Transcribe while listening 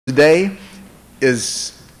Today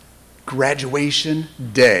is graduation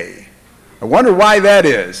day. I wonder why that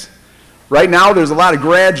is. Right now there's a lot of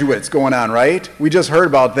graduates going on, right? We just heard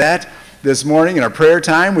about that this morning in our prayer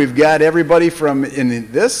time. We've got everybody from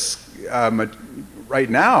in this right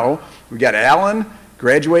now. We got Alan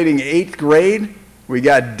graduating 8th grade. We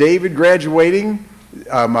got David graduating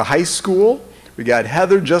high school. We got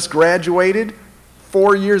Heather just graduated,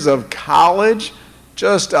 4 years of college.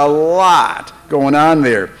 Just a lot going on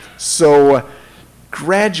there. So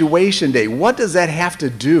graduation day, what does that have to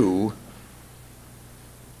do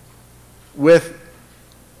with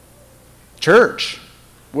church,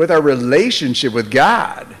 with our relationship with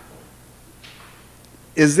God?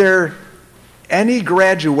 Is there any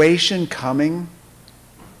graduation coming?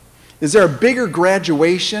 Is there a bigger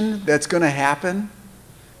graduation that's going to happen?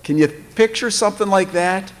 Can you picture something like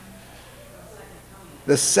that?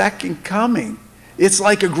 The second coming. It's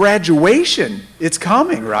like a graduation. It's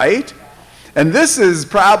coming, right? And this is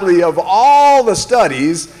probably, of all the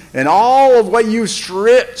studies and all of what you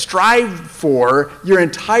strive for your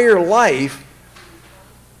entire life,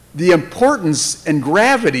 the importance and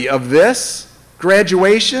gravity of this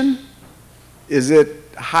graduation, is it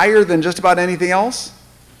higher than just about anything else?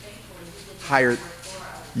 Higher.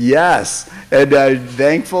 Yes. And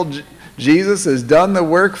thankful Jesus has done the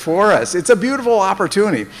work for us. It's a beautiful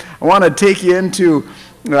opportunity. I want to take you into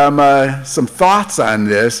some thoughts on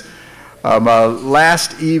this.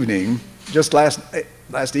 Last evening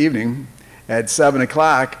at 7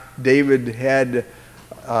 o'clock, David had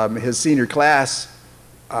his senior class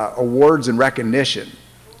awards and recognition.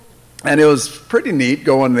 And it was pretty neat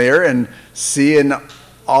going there and seeing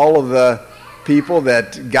all of the people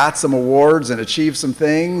that got some awards and achieved some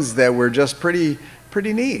things that were just pretty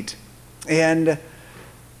neat. And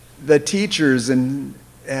the teachers and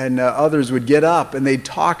others would get up and they'd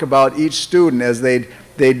talk about each student as they'd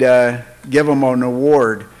give them an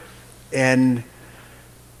award. And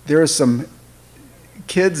there were some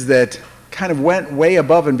kids that kind of went way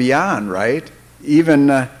above and beyond, right?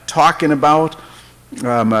 Even talking about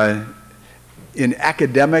in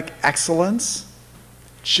academic excellence.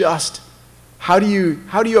 Just how do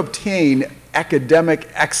you obtain academic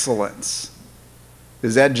excellence?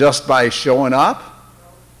 Is that just by showing up?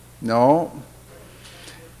 No.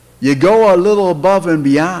 You go a little above and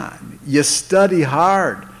beyond. You study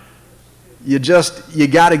hard. You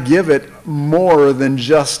got to give it more than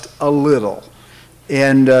just a little.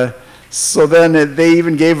 And so then they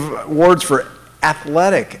even gave awards for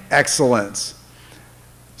athletic excellence.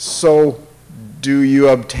 So do you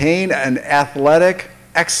obtain an athletic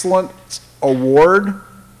excellence award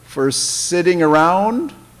for sitting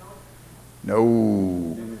around?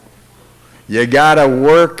 No. You got to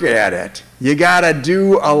work at it. You got to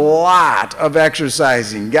do a lot of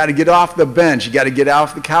exercising. You got to get off the bench. You got to get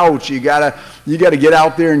off the couch. You got to get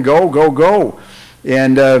out there and go.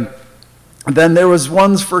 And then there was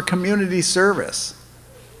ones for community service.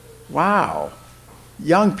 Wow.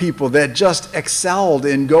 Young people that just excelled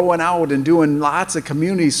in going out and doing lots of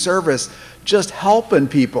community service, just helping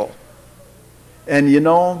people. And you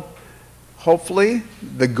know, hopefully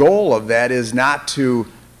the goal of that is not to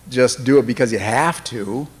just do it because you have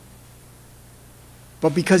to,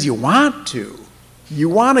 but because you want to. You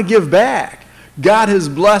want to give back. God has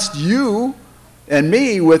blessed you and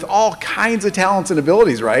me with all kinds of talents and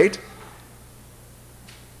abilities, right?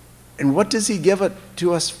 And what does He give it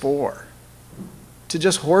to us for? To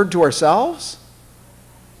just hoard to ourselves?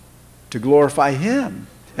 To glorify Him.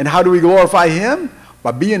 And how do we glorify Him?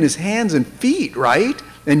 By being His hands and feet, right?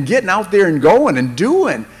 And getting out there and going and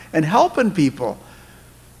doing and helping people.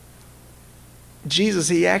 Jesus,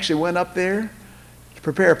 He actually went up there to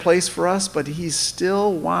prepare a place for us, but He's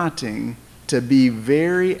still wanting to be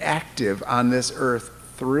very active on this earth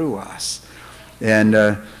through us.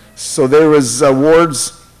 And so there was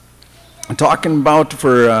awards talking about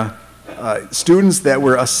for students that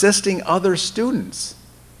were assisting other students.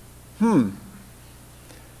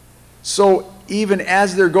 So even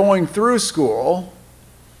as they're going through school,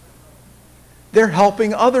 they're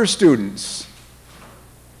helping other students.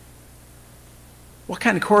 What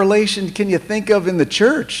kind of correlation can you think of in the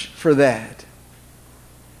church for that?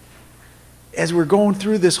 As we're going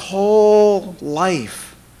through this whole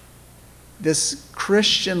life, this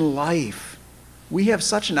Christian life, we have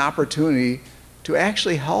such an opportunity to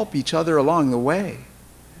actually help each other along the way.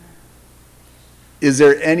 Is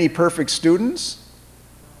there any perfect students?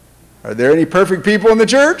 Are there any perfect people in the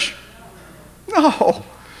church? No.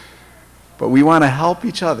 But we want to help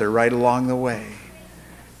each other right along the way.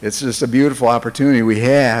 It's just a beautiful opportunity we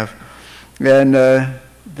have. And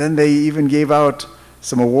then they even gave out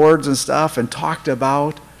some awards and stuff and talked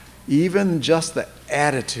about even just the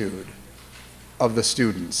attitude of the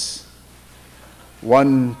students.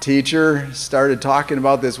 One teacher started talking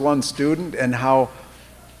about this one student and how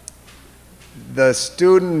the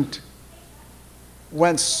student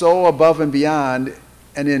went so above and beyond,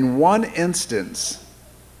 and in one instance,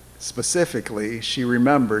 specifically, she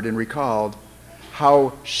remembered and recalled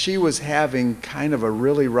how she was having kind of a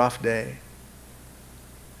really rough day.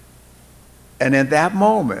 And at that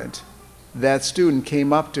moment, that student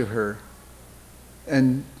came up to her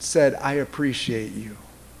and said, "I appreciate you."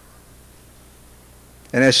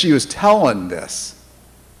 And as she was telling this,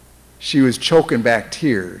 she was choking back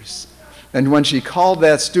tears. And when she called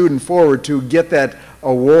that student forward to get that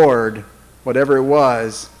award, whatever it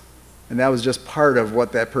was, and that was just part of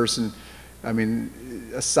what that person,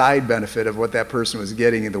 a side benefit of what that person was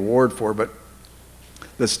getting the award for, but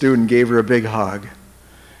the student gave her a big hug.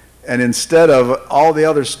 And instead of all the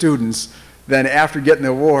other students, then after getting the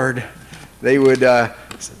award, they would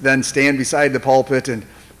then stand beside the pulpit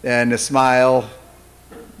and smile,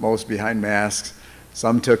 most behind masks,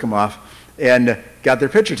 some took them off, and got their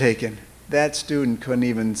picture taken. That student couldn't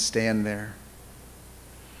even stand there.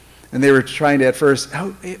 And they were trying to at first,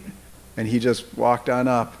 and he just walked on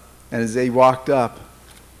up. And as they walked up,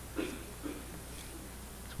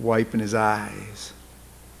 wiping his eyes.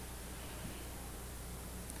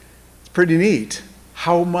 It's pretty neat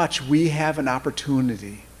how much we have an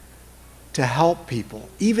opportunity to help people,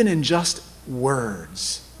 even in just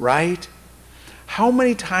words, right? How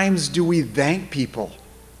many times do we thank people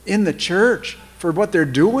in the church for what they're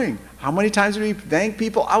doing? How many times do we thank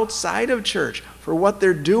people outside of church for what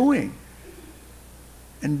they're doing?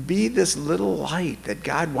 And be this little light that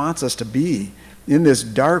God wants us to be in this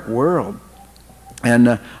dark world.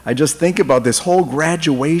 And I just think about this whole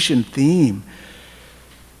graduation theme.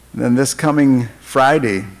 And then this coming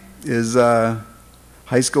Friday is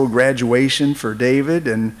high school graduation for David,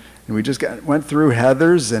 and we just went through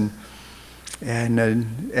Heather's, and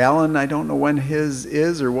Alan, I don't know when his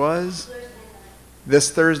is or was.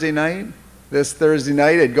 This Thursday night? This Thursday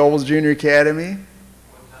night at Gobles Junior Academy.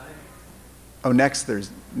 What time? Oh, next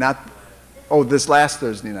Thursday. This last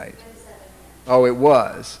Thursday night. Oh, it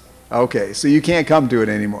was. Okay, so you can't come to it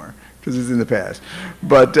anymore because it's in the past.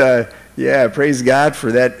 But yeah, praise God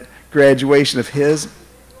for that graduation of his.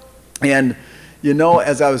 And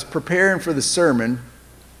as I was preparing for the sermon,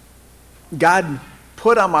 God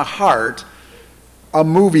put on my heart a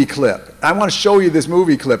movie clip. I want to show you this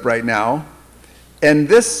movie clip right now. And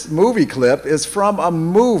this movie clip is from a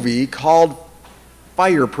movie called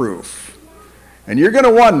Fireproof. And you're going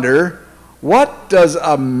to wonder, what does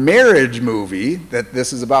a marriage movie, that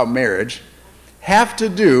this is about marriage, have to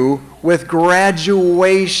do with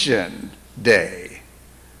graduation day?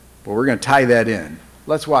 Well, we're going to tie that in.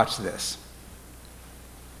 Let's watch this.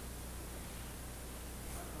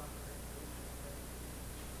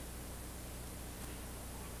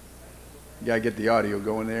 You got to get the audio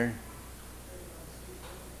going there.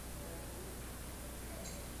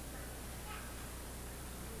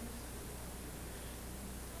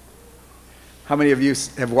 How many of you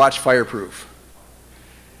have watched Fireproof?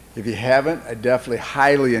 If you haven't, I definitely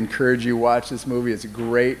highly encourage you to watch this movie. It's a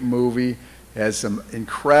great movie. It has some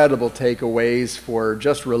incredible takeaways for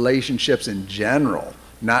just relationships in general,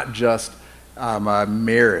 not just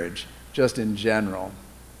marriage, just in general.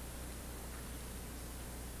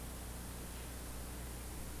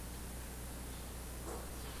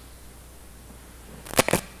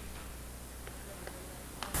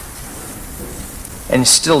 And it's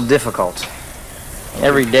still difficult.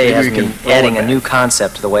 Every day has me adding a new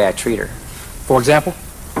concept to the way I treat her. For example?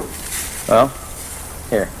 Well,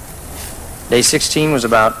 here. Day 16 was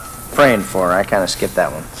about praying for her. I kind of skipped that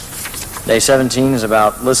one. Day 17 is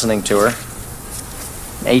about listening to her.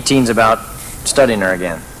 18 is about studying her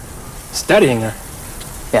again. Studying her?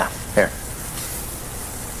 Yeah, here.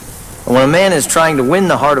 When a man is trying to win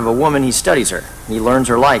the heart of a woman, he studies her. He learns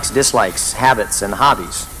her likes, dislikes, habits, and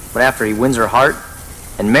hobbies. But after he wins her heart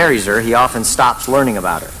and marries her, he often stops learning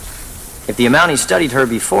about her. If the amount he studied her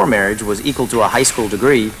before marriage was equal to a high school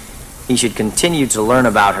degree, he should continue to learn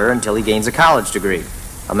about her until he gains a college degree,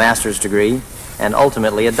 a master's degree, and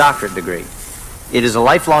ultimately a doctorate degree. It is a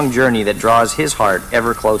lifelong journey that draws his heart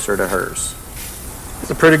ever closer to hers.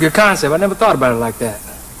 That's a pretty good concept. I never thought about it like that.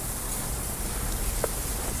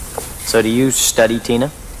 So do you study,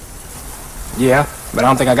 Tina? Yeah, but I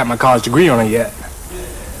don't think I got my college degree on it yet.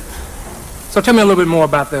 So tell me a little bit more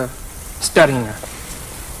about the studying her.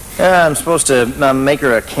 I'm supposed to make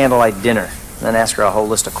her a candlelight dinner, then ask her a whole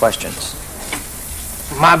list of questions.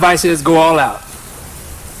 My advice is go all out.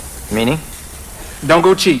 Meaning? Don't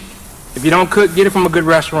go cheap. If you don't cook, get it from a good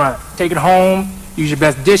restaurant. Take it home, use your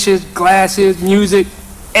best dishes, glasses, music,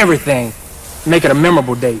 everything. Make it a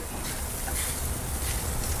memorable date.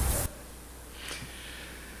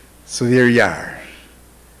 So there you are.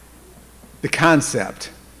 The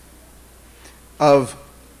concept of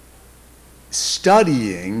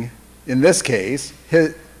studying, in this case,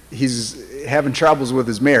 he's having troubles with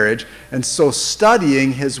his marriage, and so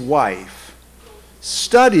studying his wife,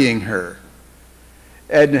 studying her,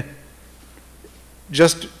 and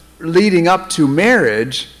just leading up to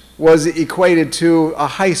marriage was equated to a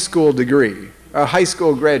high school degree, a high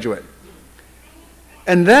school graduate.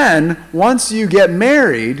 And then, once you get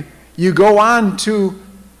married, you go on to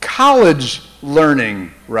college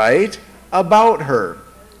learning, right, about her.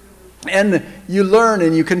 And you learn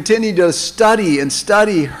and you continue to study and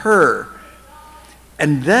study her.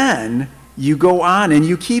 And then you go on and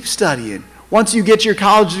you keep studying. Once you get your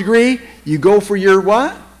college degree, you go for your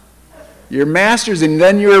what? Your master's, and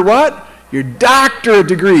then your what? Your doctorate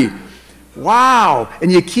degree. Wow.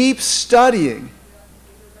 And you keep studying.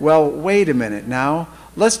 Well, wait a minute now.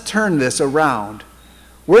 Let's turn this around.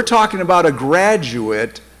 We're talking about a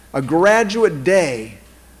graduate day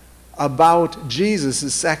about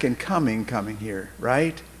Jesus' second coming here,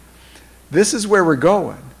 right? This is where we're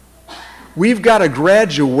going. We've got a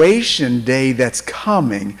graduation day that's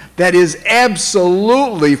coming that is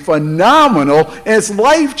absolutely phenomenal, and it's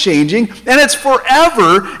life-changing, and it's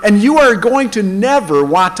forever, and you are going to never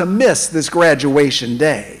want to miss this graduation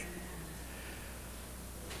day.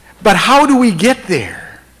 But how do we get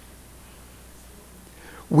there?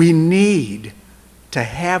 We need to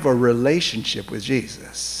have a relationship with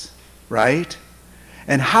Jesus, right?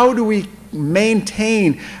 And how do we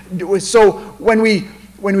maintain? So when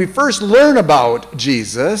we first learn about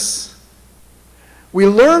Jesus, we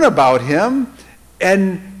learn about him,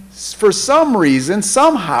 and for some reason,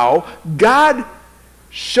 somehow, God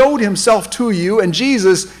showed himself to you, and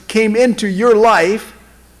Jesus came into your life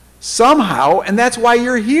somehow, and that's why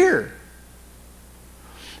you're here.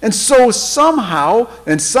 And so somehow,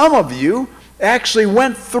 and some of you actually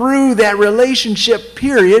went through that relationship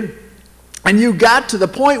period, and you got to the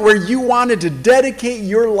point where you wanted to dedicate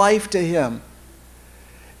your life to him.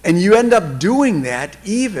 And you end up doing that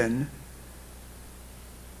even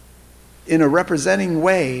in a representing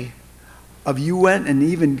way of you went and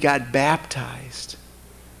even got baptized.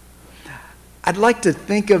 I'd like to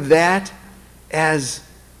think of that as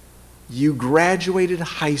you graduated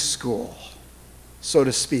high school, so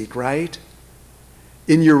to speak, right?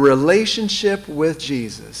 In your relationship with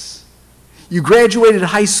Jesus. You graduated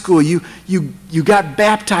high school, you got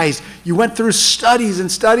baptized, you went through studies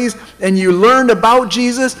and studies, and you learned about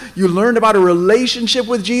Jesus, you learned about a relationship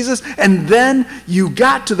with Jesus, and then you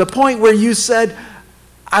got to the point where you said,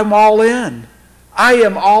 I'm all in. I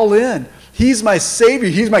am all in. He's my Savior,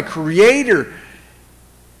 he's my Creator,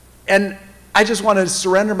 and I just want to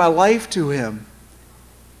surrender my life to him.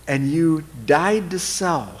 And you died to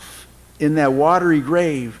self in that watery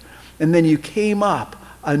grave, and then you came up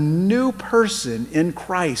a new person in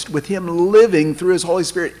Christ with him living through his Holy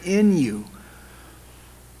Spirit in you.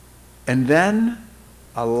 And then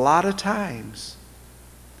a lot of times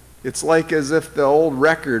it's like as if the old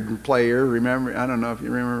record player, remember, I don't know if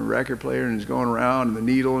you remember a record player, and he's going around and the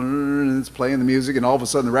needle and it's playing the music, and all of a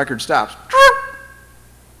sudden the record stops.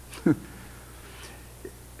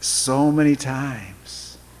 So many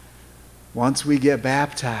times once we get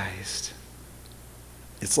baptized,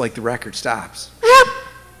 it's like the record stops.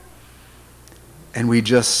 And we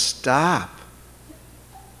just stop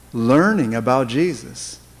learning about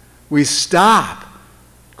Jesus. We stop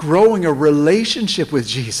growing a relationship with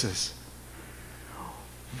Jesus.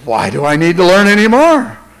 Why do I need to learn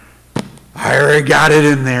anymore? I already got it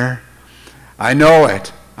in there. I know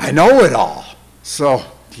it. I know it all. So,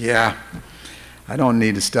 yeah, I don't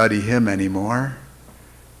need to study him anymore.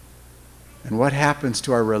 And what happens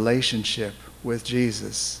to our relationship with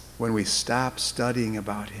Jesus when we stop studying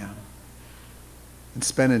about him and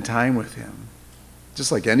spending time with him?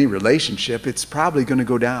 Just like any relationship, it's probably going to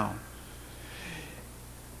go down.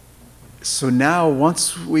 So now,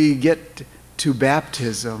 once we get to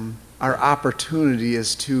baptism, our opportunity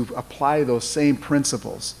is to apply those same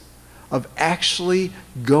principles of actually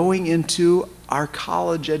going into our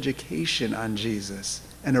college education on Jesus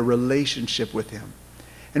and a relationship with him.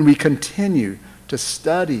 And we continue to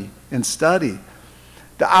study and study.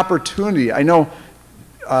 The opportunity, I know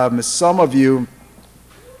some of you,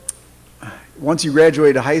 once you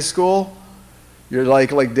graduate high school, you're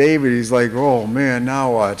like David, he's like, oh man,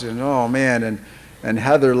 now what? And oh man, and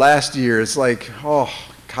Heather last year, it's like, oh,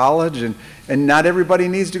 college, and not everybody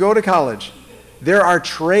needs to go to college. There are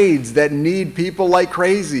trades that need people like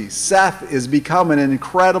crazy. Seth is becoming an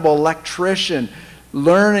incredible electrician,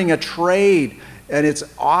 learning a trade, and it's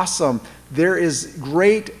awesome. There is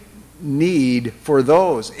great need for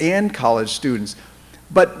those and college students.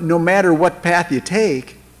 But no matter what path you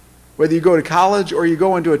take, whether you go to college or you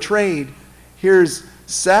go into a trade, here's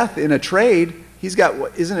Seth in a trade. He's got,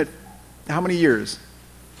 what, isn't it, how many years?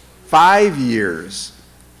 5 years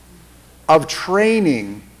of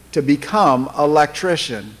training to become an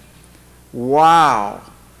electrician. Wow.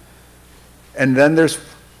 And then there's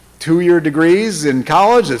 2-year degrees in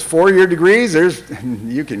college, there's 4-year degrees,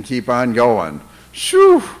 you can keep on going.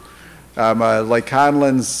 Shoo! Like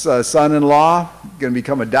Conlon's son-in-law, going to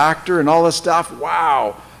become a doctor and all this stuff.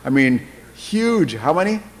 Wow. I mean, huge. How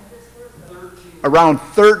many? 13. Around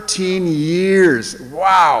 13 years.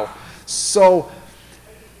 Wow. So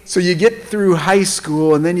you get through high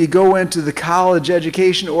school and then you go into the college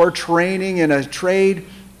education or training in a trade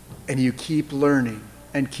and you keep learning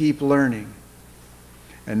and keep learning.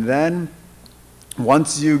 And then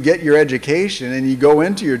once you get your education and you go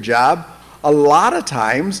into your job, a lot of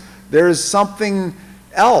times there's something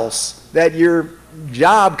else that your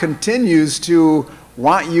job continues to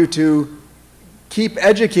want you to keep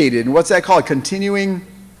educated. And what's that called? Continuing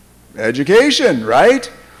education,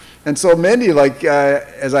 right? And so Mindy, like,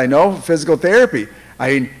 as I know, physical therapy,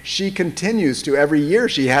 I mean, she continues to, every year,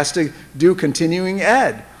 she has to do continuing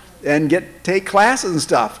ed and take classes and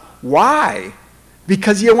stuff. Why?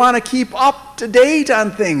 Because you want to keep up to date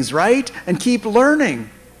on things, right? And keep learning.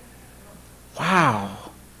 Wow.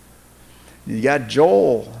 You got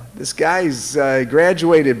Joel. This guy's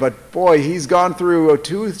graduated, but boy, he's gone through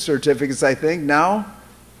 2 certificates, I think, now-ish.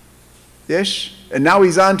 And now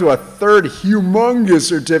he's on to a 3rd humongous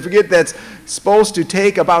certificate that's supposed to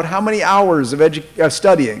take about how many hours of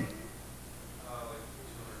studying?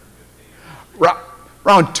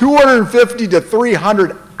 Around 250 to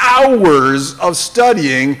 300 hours of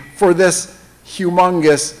studying for this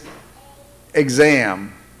humongous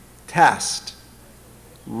exam, test.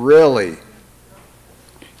 Really?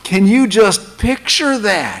 Can you just picture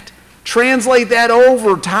that? Translate that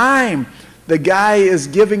over time. The guy is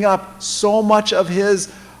giving up so much of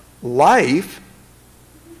his life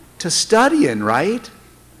to studying, right?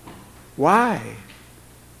 Why?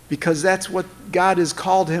 Because that's what God has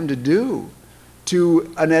called him to do,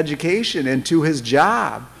 to an education and to his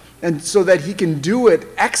job, and so that he can do it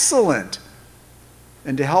excellent.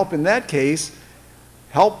 And to help, in that case,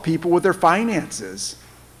 help people with their finances.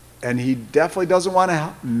 And he definitely doesn't want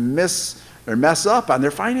to mess up on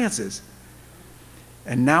their finances.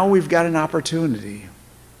 And now we've got an opportunity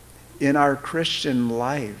in our Christian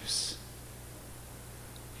lives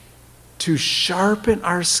to sharpen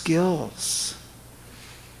our skills.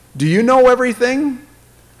 Do you know everything?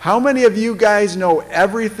 How many of you guys know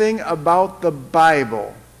everything about the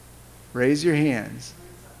Bible? Raise your hands.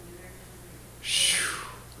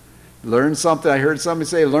 Learn something. I heard somebody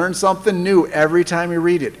say, learn something new every time you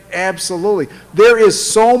read it. Absolutely. There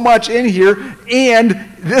is so much in here, and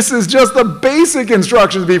this is just the basic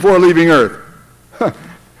instructions before leaving earth.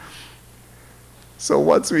 So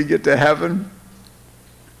once we get to heaven,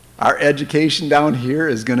 our education down here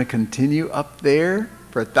is going to continue up there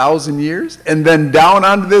for 1,000 years, and then down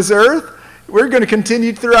onto this earth, we're going to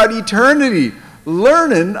continue throughout eternity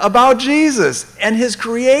learning about Jesus and his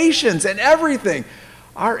creations and everything.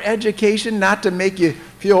 Our education, not to make you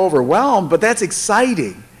feel overwhelmed, but that's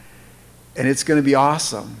exciting. And it's going to be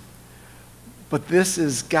awesome. But this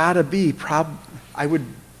has got to be, I would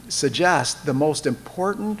suggest, the most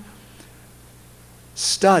important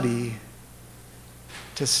study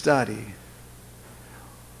to study.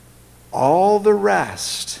 All the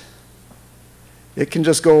rest, it can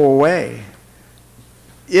just go away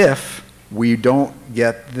if we don't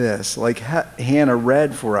get this. Like Hannah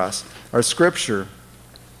read for us, our scripture.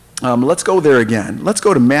 Let's go there again. Let's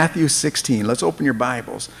go to Matthew 16. Let's open your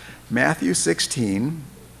Bibles. Matthew 16.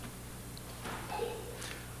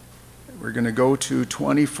 We're going to go to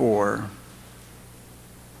 24.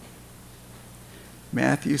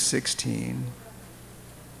 Matthew 16.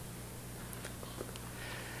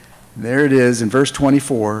 There it is in verse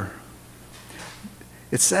 24.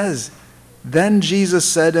 It says, "Then Jesus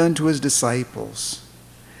said unto his disciples,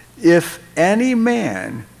 If any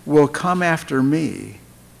man will come after me,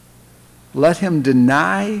 let him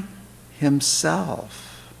deny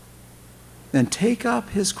himself and take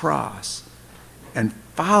up his cross and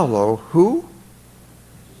follow" who?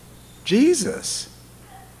 Jesus.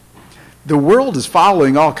 The world is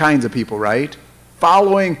following all kinds of people, right?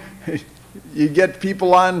 Following, you get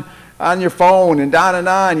people on your phone and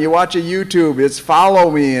on. You watch a YouTube, it's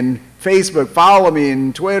follow me and Facebook, follow me,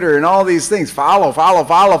 and Twitter, and all these things. Follow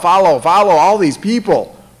all these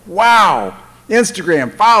people. Wow.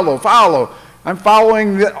 Instagram, follow. I'm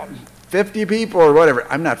following 50 people or whatever.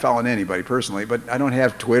 I'm not following anybody personally, but I don't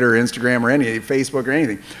have Twitter, Instagram, or any Facebook or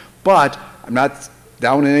anything. But I'm not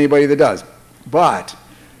down on anybody that does. But,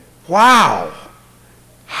 wow.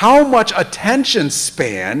 How much attention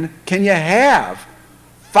span can you have?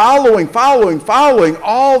 Following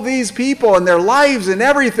all these people and their lives and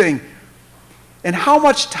everything. And how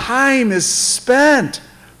much time is spent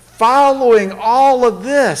following all of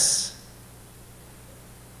this?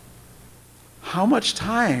 How much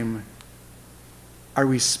time are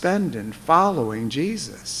we spending following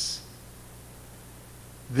Jesus?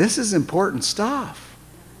 This is important stuff.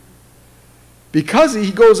 Because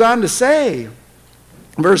he goes on to say,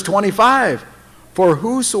 verse 25, for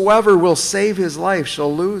whosoever will save his life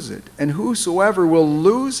shall lose it, and whosoever will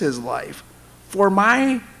lose his life for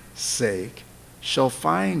my sake shall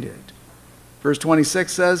find it. Verse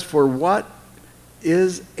 26 says, for what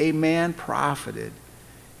is a man profited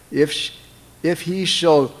if he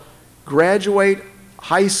shall graduate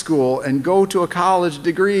high school and go to a college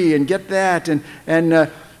degree and get that and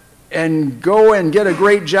go and get a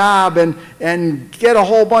great job and get a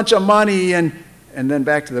whole bunch of money and then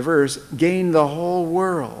back to the verse, gain the whole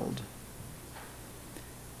world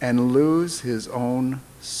and lose his own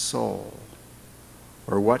soul?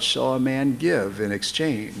 Or what shall a man give in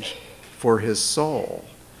exchange for his soul?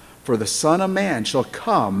 For the Son of Man shall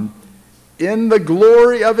come in the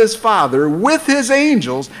glory of his Father with his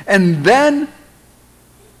angels, and then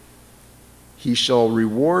he shall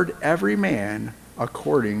reward every man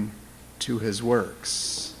according to his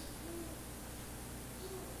works.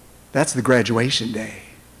 That's the graduation day.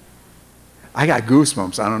 I got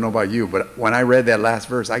goosebumps. I don't know about you, but when I read that last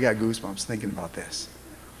verse, I got goosebumps thinking about this.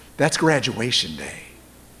 That's graduation day.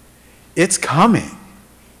 It's coming.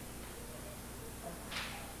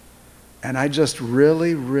 And I just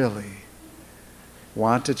really, really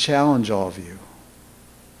want to challenge all of you.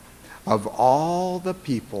 Of all the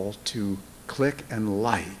people to click and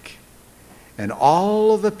like, and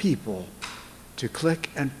all of the people to click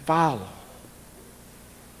and follow,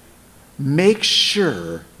 make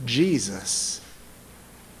sure Jesus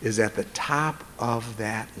is at the top of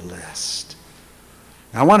that list.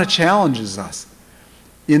 I want to challenge us.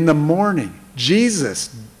 In the morning,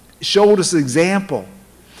 Jesus showed us an example.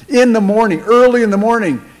 In the morning, early in the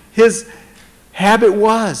morning, his habit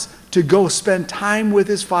was to go spend time with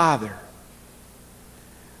his Father.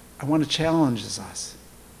 I want to challenge us.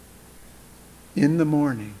 In the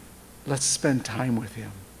morning, let's spend time with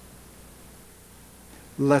him.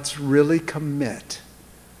 Let's really commit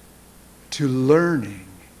to learning,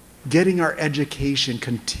 getting our education,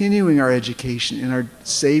 continuing our education in our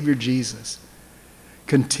Savior Jesus,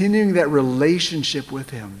 continuing that relationship with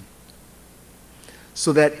him,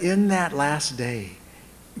 so that in that last day,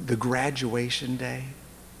 the graduation day,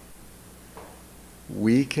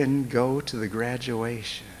 we can go to the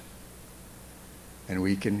graduation and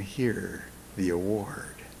we can hear the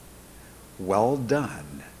award. Well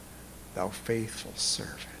done, thou faithful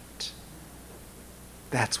servant.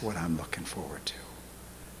 That's what I'm looking forward to.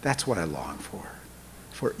 That's what I long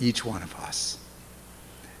for each one of us.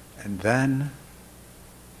 And then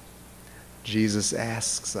Jesus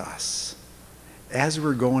asks us, as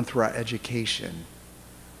we're going through our education,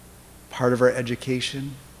 part of our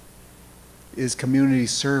education is community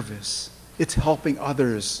service. It's helping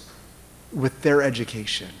others with their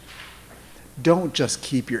education. Don't just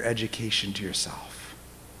keep your education to yourself.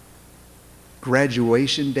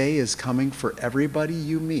 Graduation day is coming for everybody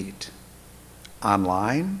you meet.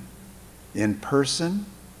 Online, in person,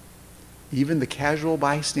 even the casual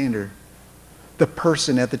bystander, the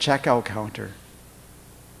person at the checkout counter.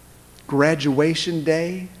 Graduation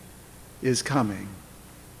day is coming.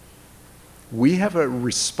 We have a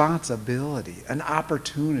responsibility, an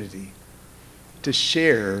opportunity to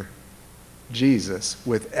share Jesus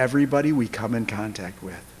with everybody we come in contact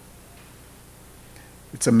with.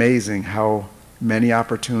 It's amazing how many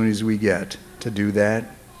opportunities we get to do that.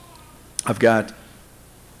 I've got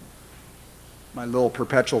my little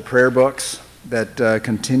perpetual prayer books that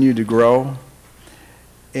continue to grow.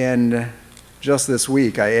 And just this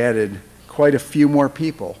week, I added quite a few more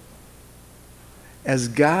people. As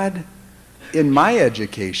God, in my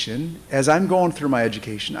education, as I'm going through my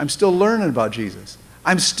education, I'm still learning about Jesus.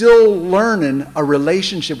 I'm still learning a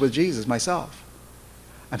relationship with Jesus myself.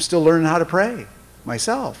 I'm still learning how to pray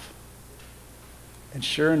myself. And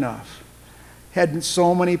sure enough, had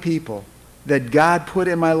so many people that God put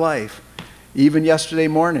in my life. Even yesterday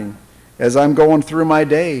morning, as I'm going through my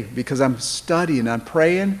day, because I'm studying, I'm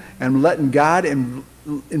praying, and letting God and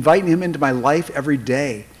inviting him into my life every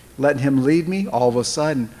day, letting him lead me, all of a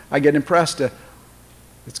sudden I get impressed.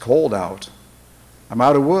 It's cold out. I'm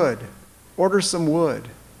out of wood. Order some wood.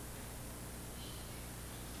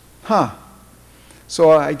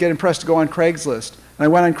 So I get impressed to go on Craigslist. And I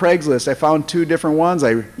went on Craigslist. I found 2 different ones.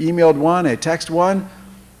 I emailed one. I texted one.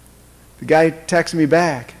 The guy texted me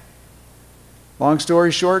back. Long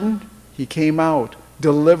story shortened, he came out,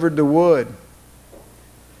 delivered the wood.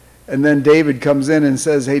 And then David comes in and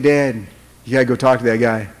says, "Hey, Dad, you got to go talk to that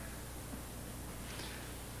guy.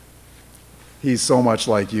 He's so much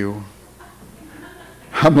like you."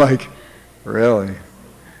 I'm like, "Really?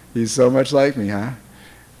 He's so much like me, huh?"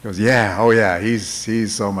 He goes, "Yeah, oh yeah,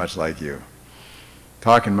 he's so much like you."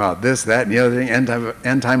 Talking about this, that, and the other thing,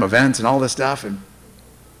 end time events and all this stuff. And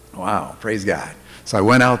wow, praise God. So I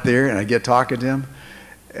went out there and I get talking to him,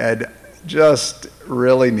 and just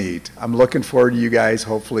really neat. I'm looking forward to you guys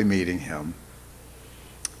hopefully meeting him.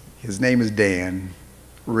 His name is Dan.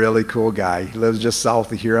 Really cool guy. He lives just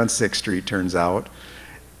south of here on 6th Street, turns out.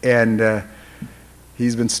 And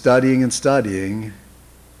he's been studying and studying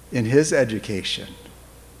in his education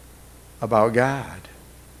about God.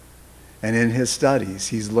 And in his studies,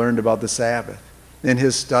 he's learned about the Sabbath. In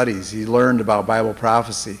his studies, he learned about Bible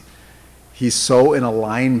prophecy. He's so in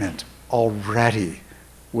alignment already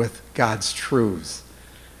with God's truths.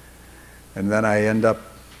 And then I end up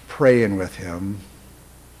praying with him.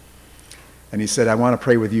 And he said, "I want to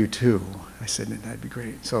pray with you too." I said, "That'd be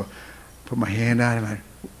great." So I put my hand on him.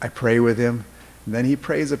 I pray with him. And then he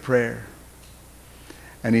prays a prayer.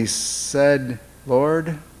 And he said,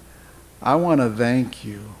 "Lord, I want to thank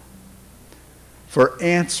you for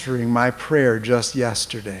answering my prayer just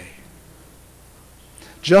yesterday.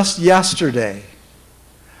 Just yesterday,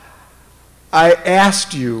 I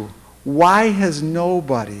asked you, why has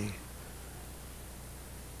nobody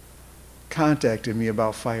contacted me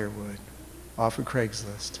about firewood off of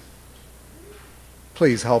Craigslist?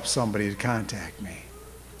 Please help somebody to contact me."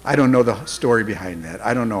 I don't know the story behind that.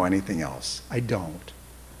 I don't know anything else. I don't.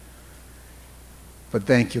 But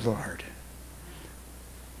thank you, Lord,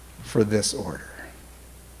 for this order.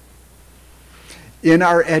 In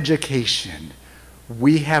our education,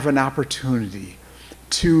 we have an opportunity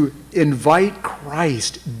to invite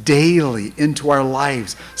Christ daily into our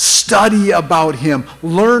lives, study about him,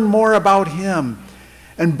 learn more about him.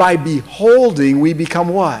 And by beholding, we become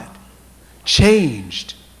what?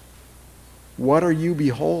 Changed. What are you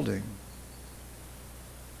beholding?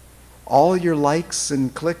 All your likes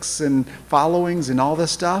and clicks and followings and all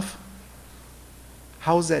this stuff?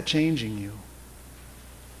 How's that changing you?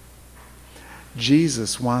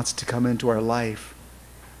 Jesus wants to come into our life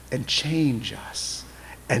and change us.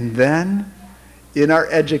 And then, in our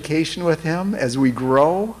education with him, as we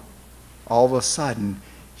grow, all of a sudden,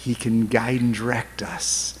 he can guide and direct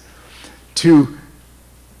us to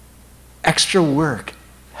extra work,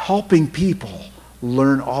 helping people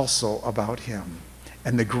learn also about him.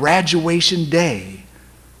 And the graduation day,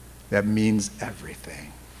 that means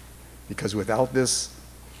everything. Because without this,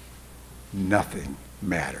 nothing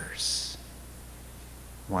matters.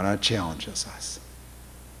 I want to challenge us.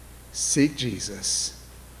 Seek Jesus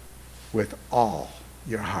with all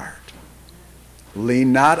your heart.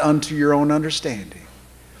 Lean not unto your own understanding.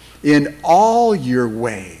 In all your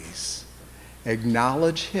ways,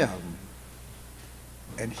 acknowledge him,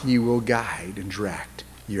 and he will guide and direct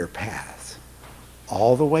your path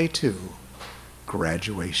all the way to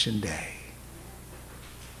graduation day.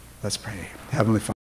 Let's pray. Heavenly Father,